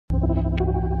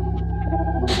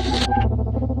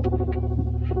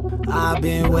I've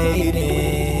been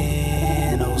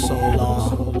waiting oh so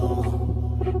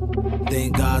long.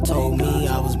 Then God told me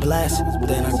I was blessed,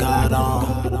 then I got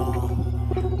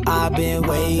on. I've been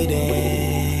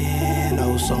waiting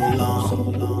oh so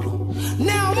long.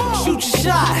 Now I'm on. Shoot your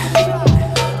shot.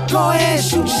 Go ahead,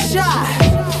 shoot your shot.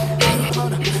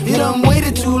 You done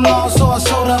waited too long, so I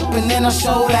showed up and then I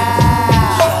showed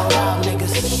out.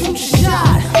 Shoot your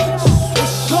shot.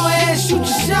 Go ahead, shoot your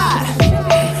shot.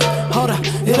 Hold up,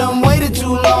 you done waited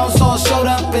too long, so I showed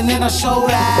up and then I showed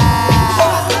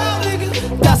out.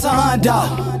 That's a hundo.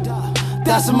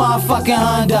 That's a motherfucking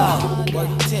hundo.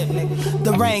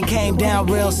 The rain came down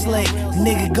real slick.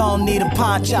 Nigga gon' need a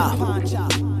poncho.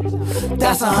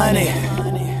 That's 100.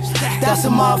 That's a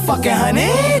motherfucking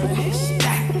 100.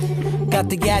 Got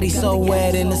the yaddy so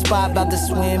wet in the spot, about to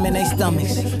swim in they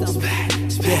stomachs.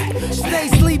 Yeah. Stay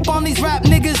sleep on these rap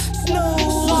niggas.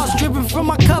 Sauce dripping from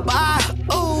my cup eye.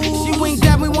 She winked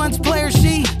at me once, player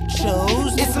she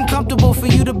chose. It's uncomfortable for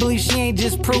you to believe she ain't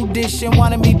just prudish and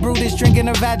wanted me brutish, drinking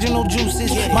her vaginal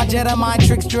juices. My Jedi mind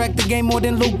tricks direct the game more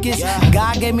than Lucas.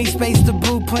 God gave me space to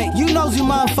blueprint. You nosy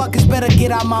motherfuckers better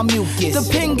get out my mucus. The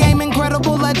pin game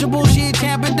incredible, legible. She a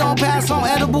champion, don't pass on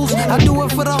edibles. I do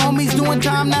it for the homies doing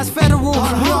time, that's federal. We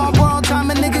on borrowed time,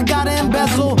 a nigga gotta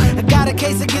embezzle. I got a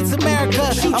case against America,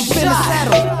 I'm finna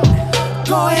settle.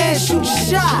 Go ahead, shoot your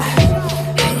shot.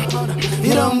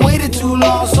 You done waited too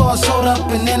long, so I showed up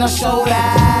and then I showed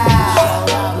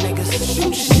out. Shoot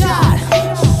your shot.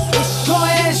 Go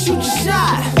ahead, shoot your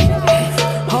shot.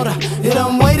 Hold up, you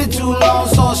done waited too long,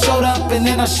 so I showed up and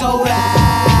then I showed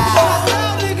out.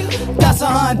 That's a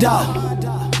hundo.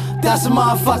 That's a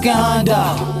motherfucking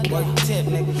hundo.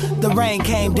 The rain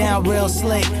came down real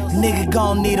slick. Nigga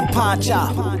gon' need a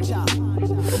poncho.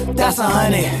 That's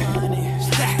 100.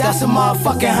 That's a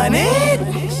motherfucking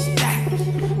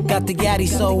 100. Got the yaddy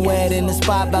so wet in the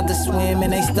spot, about to swim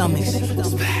in they stomachs.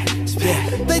 Yeah.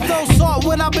 They throw salt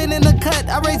when I've been in the cut.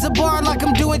 I raise a bar like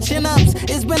I'm doing chin-ups.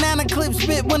 It's banana clip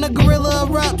spit when a gorilla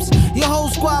erupts. Your whole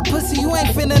squad pussy, you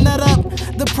ain't finna nut up.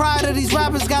 The pride of these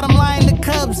rappers got them lying to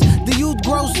cubs. The youth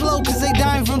grow slow cause they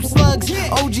dying from slugs.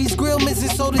 OG's grill missing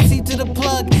soda seat to the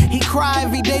plug. He cry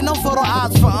every day, no photo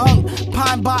ops for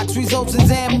Pine box results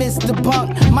exam missed the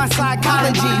bunk. My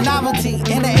psychology, novelty,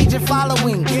 in the age of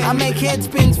following. I make head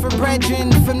spins for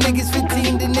brethren. From niggas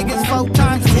 15 to niggas 4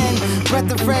 times 10.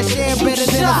 Breath of fresh air better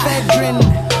than a Fedrin.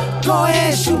 Go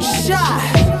ahead, shoot your shot.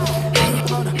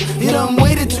 You done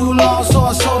waited too long, so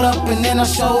I showed up and then I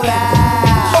showed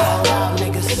out.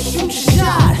 Shoot your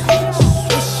shot.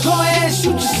 Go ahead,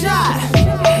 shoot your shot.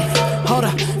 Hold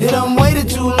up, you done waited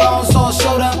too long, so I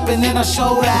showed up and then I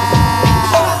showed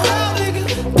out.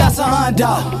 That's a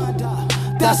hundo.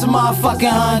 That's a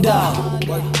motherfucking hundo.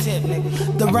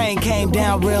 The rain came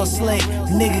down real slick.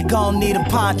 Nigga gon' need a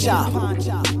poncho.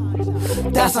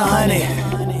 That's 100.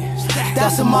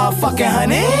 That's a motherfucking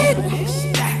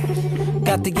 100.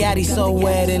 Got the yaddy so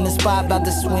wet in the spot, about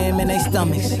to swim in they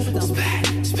stomachs.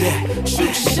 Yeah. Shoot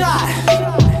your shot.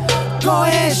 Go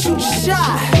ahead, shoot your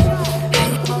shot.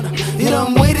 You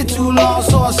done waited too long,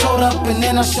 so I showed up and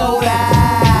then I showed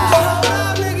out.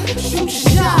 Shoot your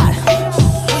shot.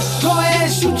 Go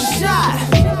ahead, shoot your shot.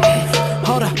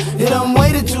 Hold up, you done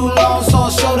waited too long, so I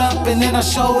showed up and then I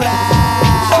showed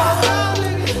out.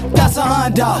 That's a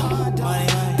hundo.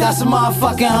 That's a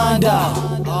motherfucking hundo.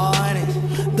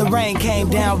 The rain came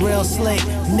down real slick.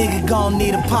 Nigga gon'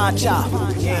 need a poncho.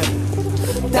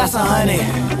 That's 100.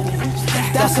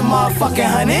 That's a motherfucking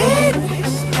 100.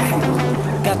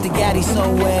 Got the yaddy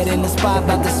so wet in the spot,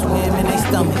 about to swim in they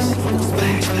stomachs.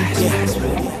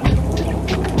 Yeah.